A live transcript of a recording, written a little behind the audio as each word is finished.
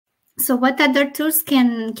So what other tools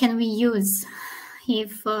can we use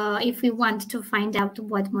if we want to find out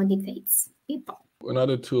what motivates people?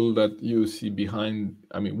 Another tool that you see behind,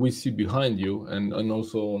 I mean, we see behind you and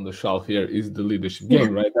also on the shelf here is the leadership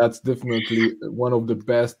game, right? That's definitely one of the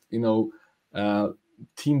best,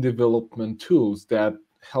 team development tools that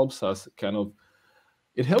helps us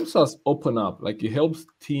it helps us open up, like it helps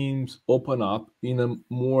teams open up in a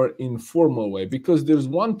more informal way. Because there's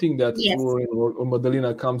one thing that Florin or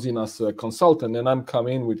Madalina comes in as a consultant, and I'm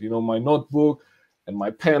coming with, my notebook and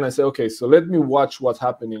my pen. I say, okay, so let me watch what's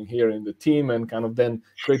happening here in the team and kind of then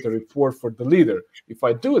create a report for the leader. If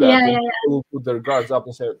I do that, then people will put their guards up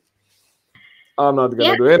and say, I'm not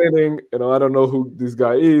going to do anything. I don't know who this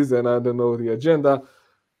guy is, and I don't know the agenda.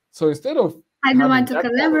 So instead of I don't want to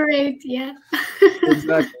collaborate.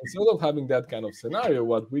 Exactly. Instead of having that kind of scenario,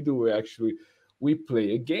 what we do, we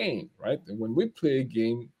play a game, right? And when we play a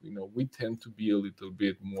game, we tend to be a little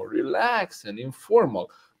bit more relaxed and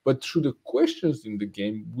informal. But through the questions in the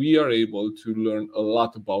game, we are able to learn a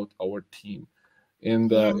lot about our team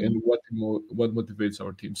and what motivates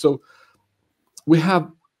our team. So we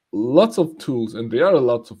have lots of tools, and there are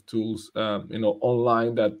lots of tools,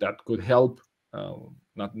 online that could help.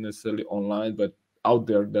 Not necessarily online, but out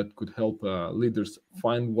there that could help leaders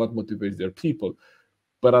find what motivates their people.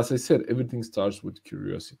 But as I said, everything starts with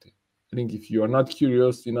curiosity. I think if you are not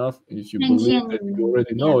curious enough, if you believe that you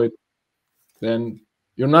already know it, then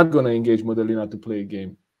you're not going to engage Madalina to play a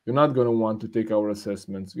game. You're not going to want to take our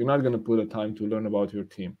assessments. You're not going to put a time to learn about your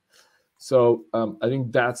team. So I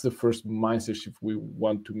think that's the first mindset shift we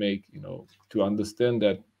want to make, to understand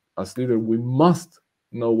that as leader, we must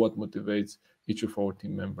know what motivates each of our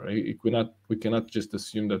team members. We cannot just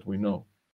assume that we know.